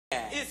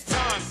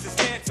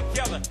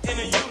in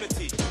a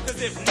unity.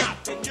 Cause if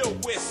not, then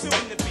we're soon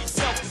to be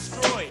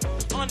self-destroyed,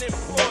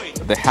 unemployed.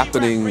 The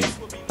Happening,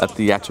 a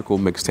Theatrical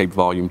Mixtape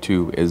Volume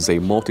 2 is a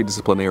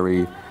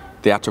multidisciplinary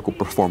theatrical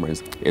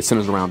performance. It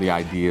centers around the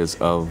ideas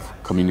of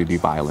community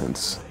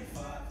violence.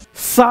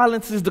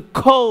 Silence is the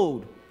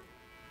code.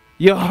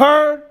 You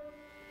heard?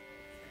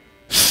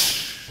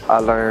 I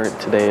learned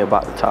today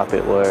about the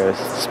topic was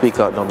speak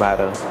up no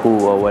matter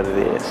who or what it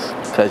is,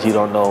 because you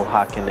don't know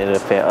how can it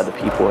affect other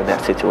people in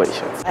that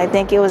situation. I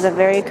think it was a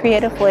very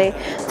creative way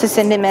to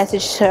send a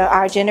message to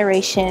our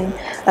generation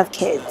of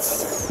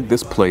kids.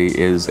 This play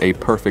is a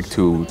perfect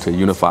tool to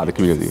unify the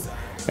community.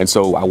 And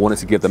so I wanted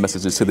to get the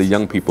messages to the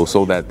young people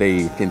so that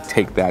they can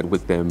take that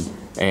with them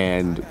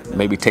and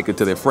maybe take it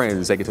to their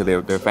friends, take it to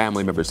their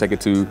family members, take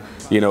it to,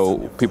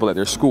 people at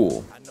their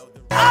school.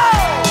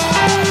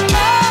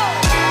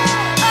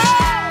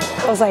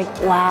 I was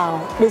like,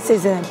 wow, this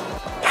is a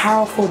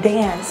powerful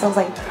dance. I was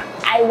like,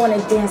 I want to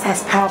dance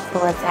as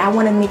powerful as that. I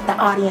want to make the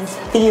audience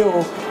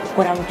feel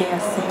what I'm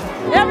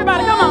dancing.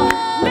 Everybody, come on.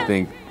 I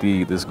think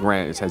this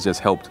grant has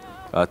just helped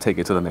take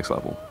it to the next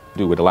level.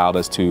 It allowed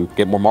us to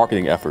get more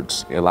marketing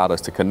efforts. It allowed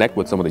us to connect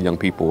with some of the young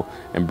people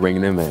and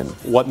bring them in.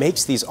 What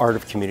makes these Art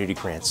of Community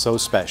grants so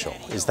special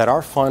is that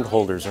our fund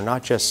holders are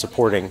not just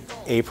supporting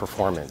a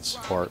performance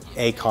or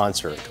a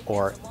concert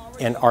or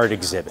an art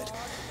exhibit.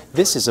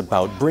 This is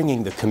about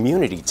bringing the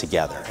community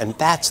together, and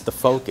that's the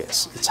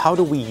focus. It's how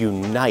do we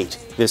unite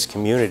this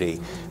community,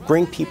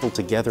 bring people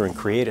together and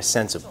create a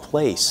sense of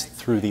place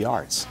through the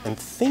arts, and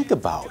think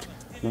about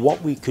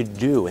what we could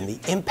do and the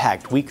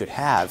impact we could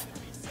have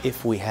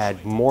if we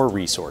had more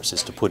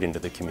resources to put into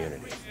the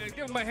community.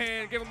 Give them a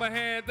hand, give them a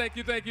hand. Thank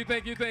you, thank you,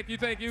 thank you, thank you,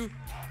 thank you.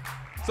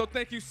 So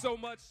thank you so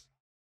much.